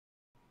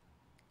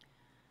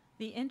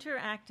The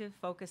interactive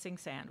focusing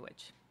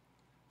sandwich.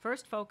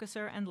 First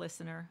focuser and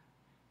listener,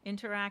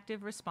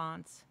 interactive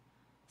response,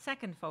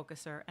 second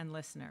focuser and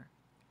listener.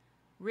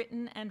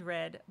 Written and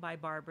read by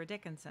Barbara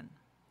Dickinson.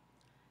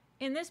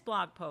 In this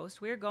blog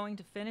post, we're going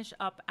to finish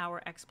up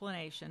our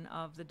explanation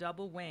of the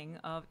double wing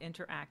of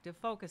interactive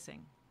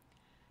focusing.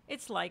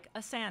 It's like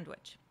a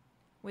sandwich,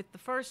 with the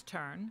first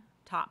turn,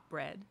 top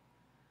bread,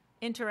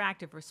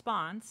 interactive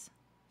response,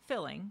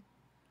 filling,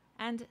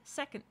 and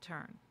second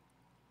turn,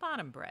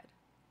 bottom bread.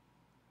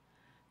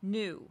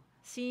 New,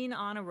 seen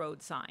on a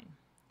road sign.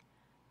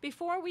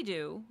 Before we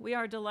do, we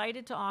are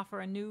delighted to offer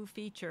a new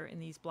feature in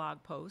these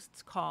blog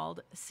posts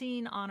called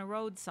Seen on a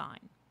Road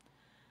Sign.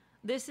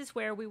 This is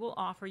where we will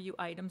offer you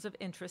items of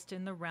interest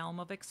in the realm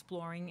of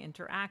exploring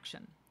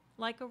interaction,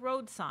 like a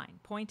road sign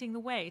pointing the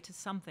way to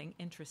something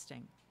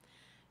interesting.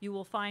 You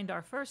will find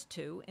our first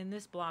two in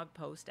this blog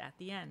post at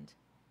the end.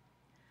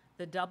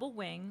 The double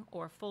wing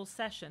or full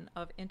session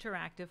of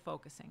interactive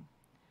focusing.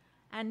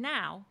 And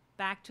now,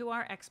 back to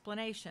our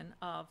explanation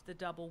of the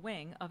double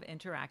wing of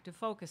interactive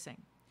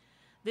focusing.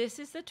 This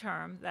is the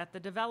term that the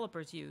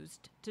developers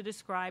used to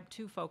describe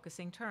two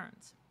focusing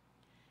turns.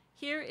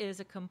 Here is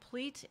a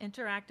complete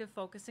interactive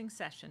focusing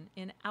session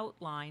in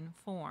outline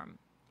form.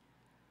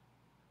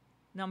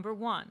 Number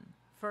 1,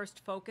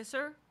 first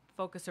focuser,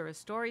 focuser is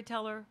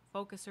storyteller,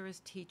 focuser is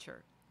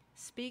teacher,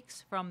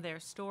 speaks from their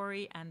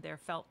story and their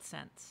felt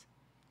sense.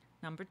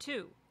 Number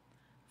 2,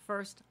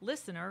 first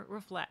listener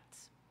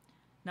reflects.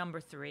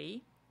 Number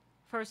 3,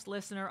 first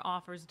listener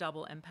offers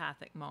double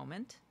empathic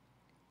moment.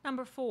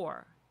 Number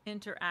 4,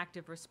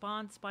 interactive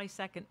response by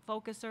second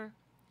focuser.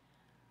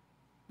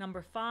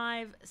 Number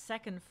 5,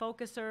 second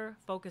focuser,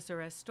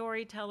 focuser as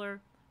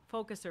storyteller,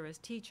 focuser as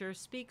teacher,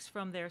 speaks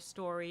from their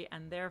story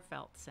and their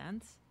felt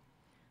sense.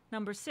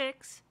 Number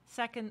 6,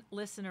 second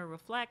listener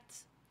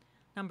reflects.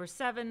 Number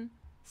 7,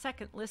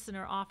 second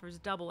listener offers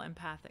double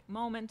empathic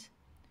moment.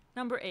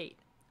 Number 8,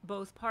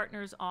 both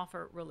partners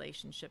offer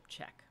relationship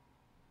check.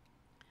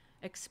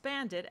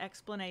 Expanded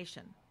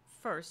explanation.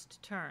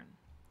 First turn.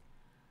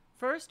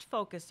 First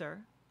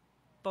focuser,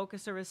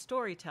 focuser as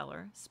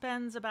storyteller,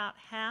 spends about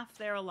half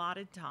their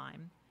allotted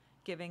time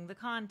giving the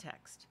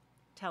context,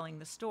 telling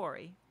the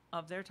story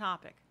of their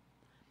topic.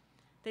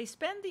 They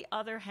spend the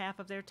other half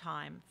of their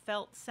time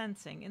felt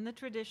sensing in the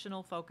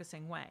traditional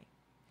focusing way.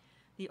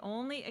 The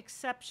only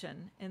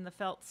exception in the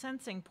felt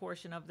sensing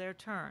portion of their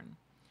turn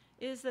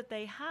is that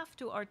they have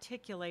to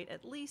articulate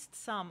at least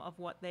some of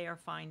what they are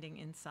finding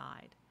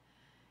inside.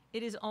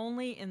 It is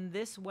only in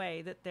this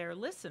way that their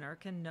listener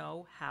can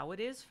know how it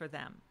is for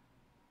them.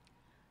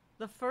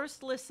 The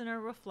first listener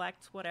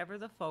reflects whatever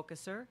the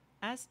focuser,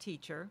 as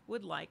teacher,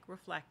 would like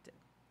reflected.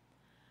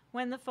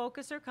 When the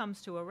focuser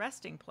comes to a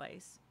resting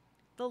place,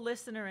 the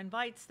listener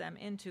invites them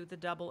into the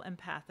double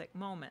empathic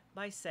moment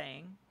by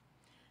saying,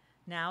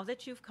 "Now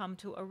that you've come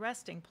to a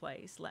resting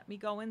place, let me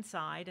go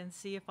inside and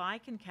see if I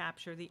can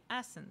capture the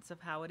essence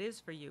of how it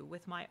is for you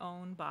with my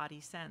own body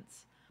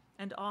sense,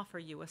 and offer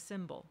you a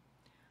symbol.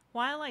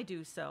 While I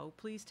do so,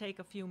 please take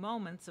a few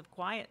moments of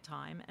quiet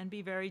time and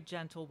be very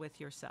gentle with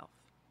yourself."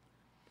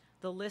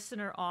 The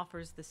listener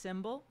offers the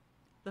symbol,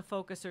 the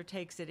focuser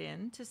takes it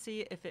in to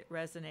see if it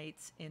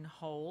resonates in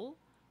whole,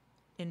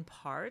 in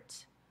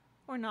part,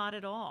 or not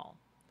at all,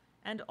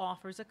 and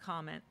offers a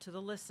comment to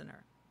the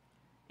listener.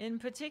 In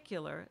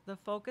particular, the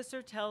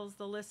focuser tells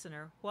the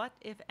listener what,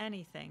 if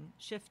anything,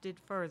 shifted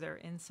further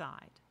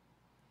inside.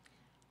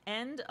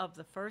 End of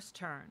the first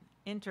turn,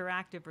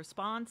 interactive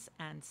response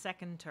and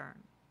second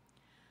turn.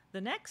 The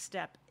next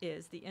step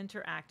is the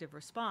interactive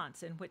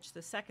response, in which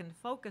the second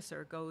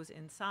focuser goes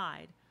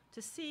inside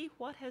to see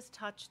what has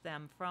touched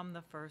them from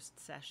the first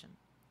session.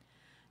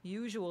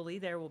 Usually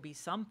there will be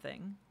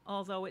something,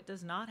 although it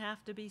does not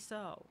have to be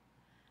so,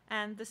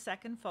 and the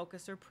second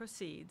focuser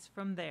proceeds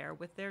from there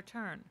with their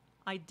turn,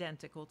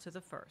 identical to the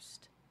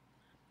first.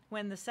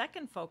 When the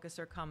second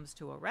focuser comes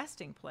to a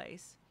resting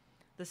place,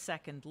 the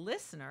second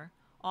listener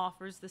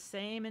offers the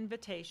same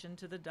invitation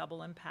to the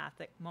double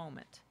empathic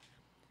moment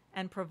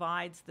and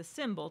provides the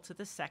symbol to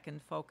the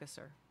second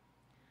focuser.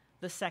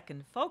 The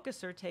second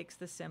focuser takes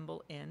the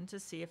symbol in to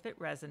see if it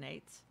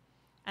resonates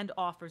and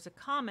offers a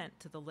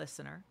comment to the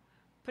listener,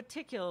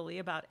 particularly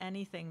about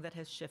anything that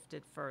has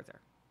shifted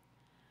further.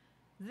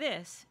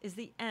 This is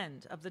the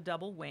end of the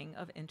double wing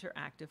of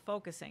interactive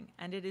focusing,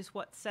 and it is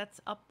what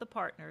sets up the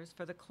partners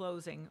for the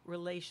closing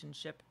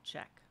relationship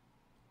check.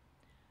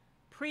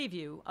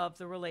 Preview of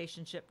the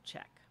relationship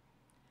check.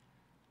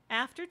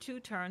 After two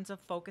turns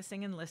of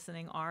focusing and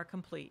listening are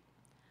complete,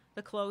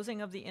 the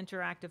closing of the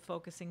interactive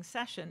focusing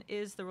session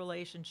is the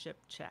relationship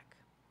check.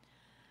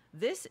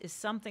 This is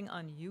something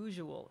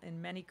unusual in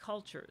many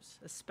cultures,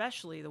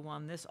 especially the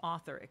one this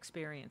author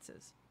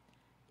experiences.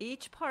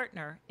 Each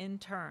partner, in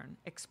turn,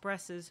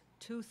 expresses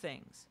two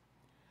things.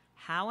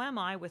 How am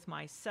I with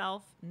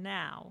myself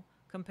now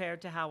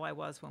compared to how I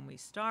was when we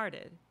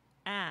started?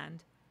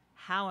 And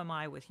how am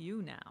I with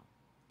you now?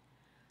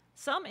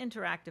 Some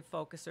interactive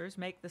focusers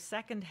make the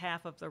second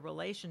half of the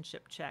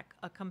relationship check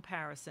a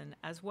comparison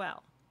as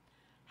well.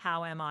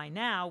 How am I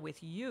now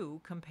with you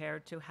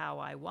compared to how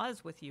I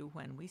was with you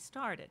when we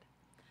started?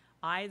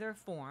 Either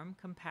form,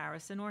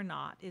 comparison or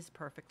not, is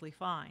perfectly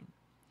fine.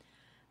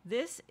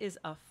 This is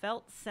a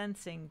felt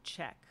sensing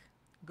check,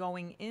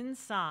 going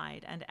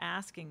inside and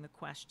asking the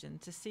question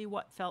to see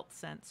what felt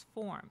sense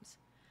forms.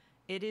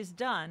 It is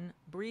done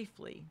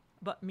briefly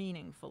but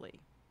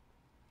meaningfully.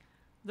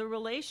 The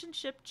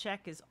relationship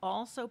check is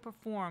also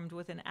performed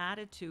with an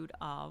attitude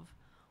of,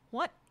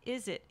 what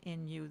is it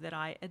in you that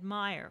I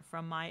admire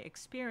from my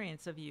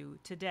experience of you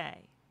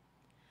today?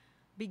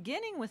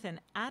 Beginning with an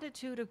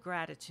attitude of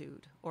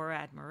gratitude or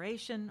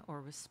admiration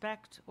or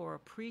respect or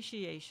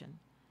appreciation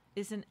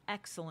is an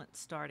excellent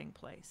starting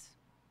place.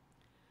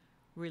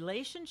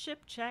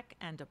 Relationship check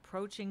and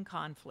approaching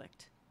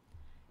conflict.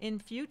 In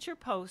future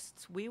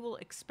posts, we will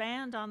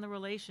expand on the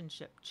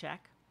relationship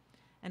check,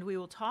 and we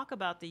will talk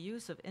about the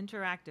use of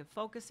interactive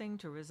focusing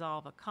to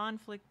resolve a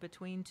conflict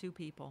between two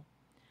people.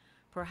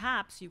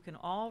 Perhaps you can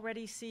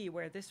already see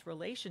where this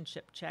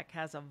relationship check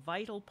has a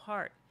vital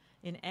part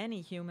in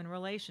any human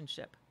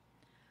relationship,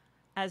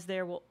 as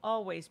there will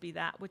always be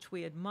that which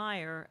we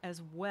admire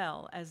as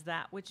well as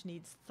that which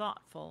needs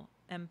thoughtful,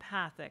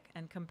 empathic,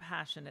 and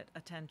compassionate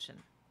attention.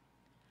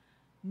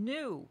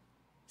 New,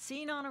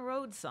 seen on a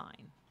road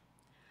sign.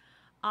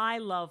 I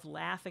love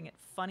laughing at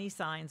funny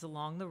signs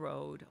along the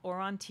road, or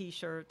on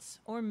t-shirts,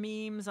 or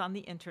memes on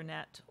the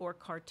internet, or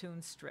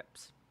cartoon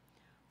strips.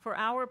 For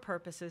our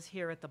purposes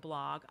here at the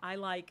blog, I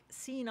like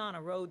seen on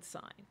a road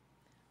sign,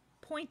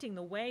 pointing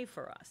the way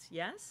for us,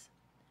 yes?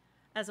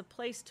 As a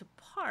place to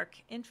park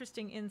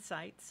interesting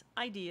insights,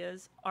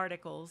 ideas,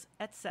 articles,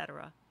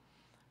 etc.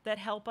 that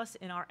help us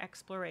in our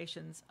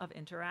explorations of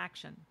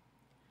interaction.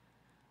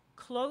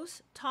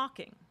 Close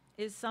talking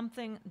is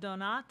something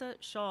Donata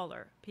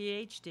Schaller,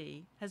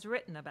 PhD, has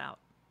written about.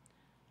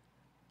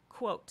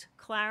 Quote,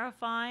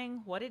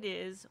 clarifying what it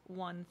is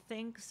one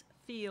thinks,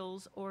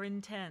 feels, or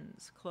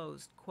intends,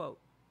 closed quote.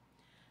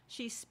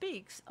 She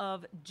speaks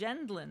of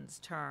Gendlin's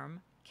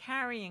term,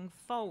 carrying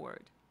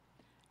forward,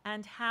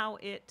 and how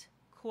it,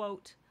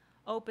 quote,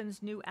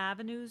 opens new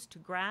avenues to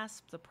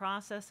grasp the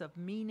process of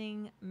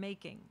meaning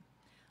making,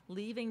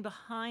 leaving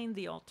behind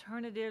the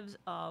alternatives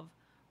of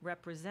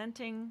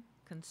representing,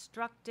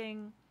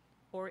 constructing,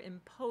 or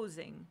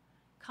imposing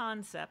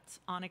concepts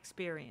on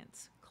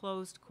experience,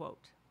 closed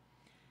quote.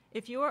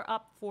 If you are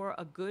up for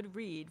a good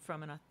read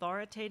from an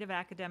authoritative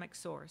academic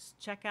source,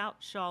 check out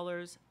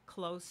Schaller's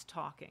Close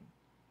Talking.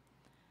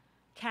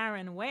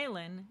 Karen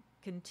Whalen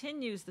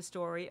continues the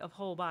story of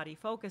whole body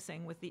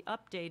focusing with the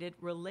updated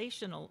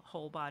Relational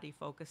Whole Body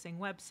Focusing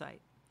website.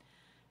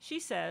 She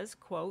says,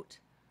 quote,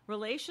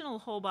 relational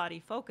whole body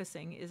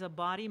focusing is a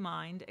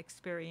body-mind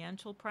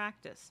experiential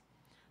practice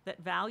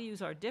that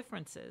values our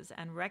differences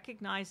and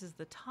recognizes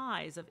the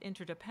ties of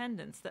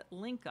interdependence that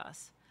link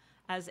us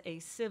as a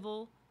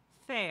civil,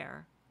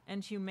 fair,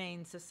 and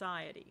humane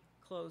society,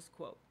 close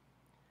quote.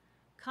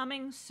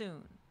 Coming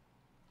soon.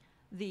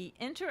 The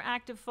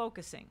Interactive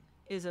Focusing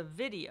is a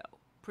video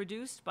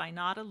produced by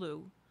Nada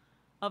Liu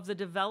of the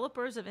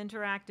developers of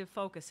Interactive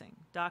Focusing,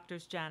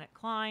 Drs. Janet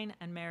Klein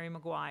and Mary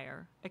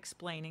McGuire,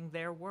 explaining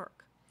their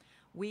work.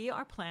 We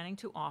are planning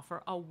to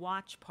offer a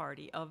watch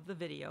party of the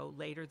video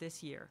later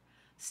this year.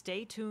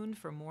 Stay tuned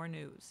for more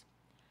news.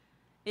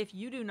 If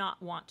you do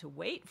not want to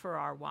wait for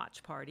our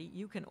watch party,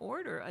 you can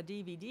order a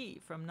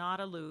DVD from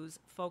Nada Liu's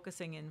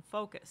Focusing in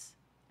Focus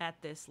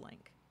at this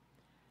link.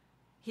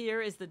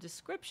 Here is the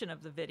description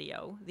of the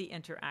video, The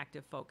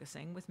Interactive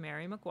Focusing, with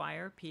Mary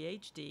McGuire,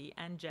 PhD,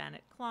 and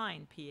Janet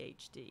Klein,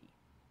 PhD.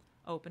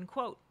 Open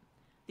quote.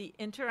 The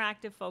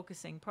interactive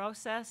focusing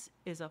process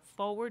is a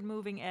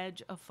forward-moving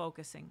edge of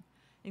focusing,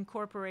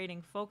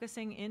 incorporating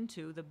focusing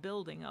into the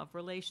building of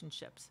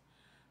relationships.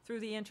 Through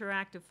the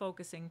interactive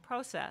focusing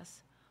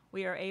process,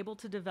 we are able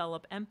to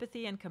develop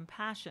empathy and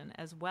compassion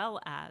as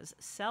well as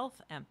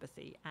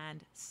self-empathy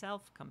and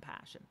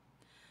self-compassion.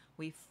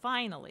 We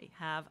finally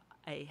have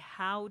a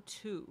how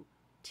to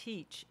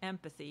teach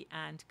empathy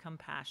and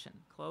compassion,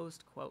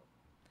 closed quote.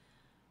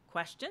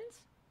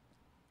 Questions?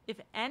 If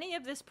any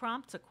of this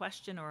prompts a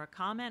question or a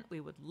comment, we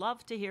would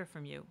love to hear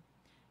from you.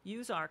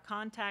 Use our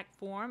contact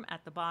form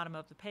at the bottom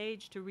of the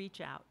page to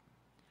reach out.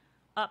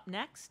 Up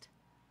next,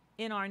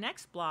 in our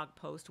next blog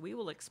post, we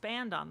will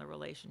expand on the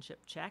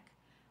relationship check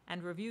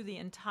and review the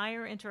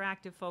entire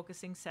interactive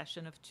focusing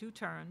session of 2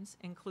 turns,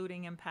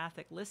 including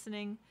empathic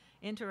listening,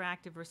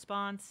 interactive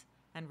response,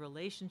 and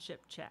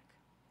relationship check.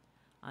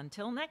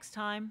 Until next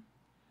time,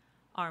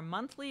 our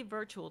monthly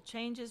virtual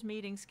changes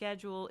meeting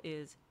schedule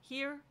is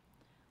here.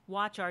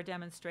 Watch our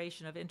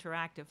demonstration of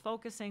interactive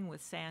focusing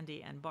with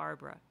Sandy and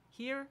Barbara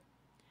here.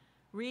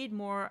 Read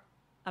more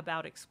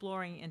about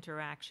exploring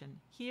interaction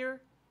here.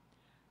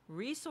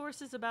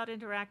 Resources about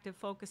interactive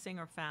focusing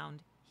are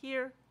found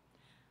here.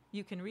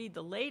 You can read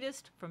the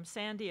latest from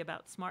Sandy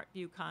about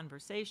SmartView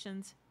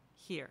Conversations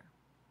here.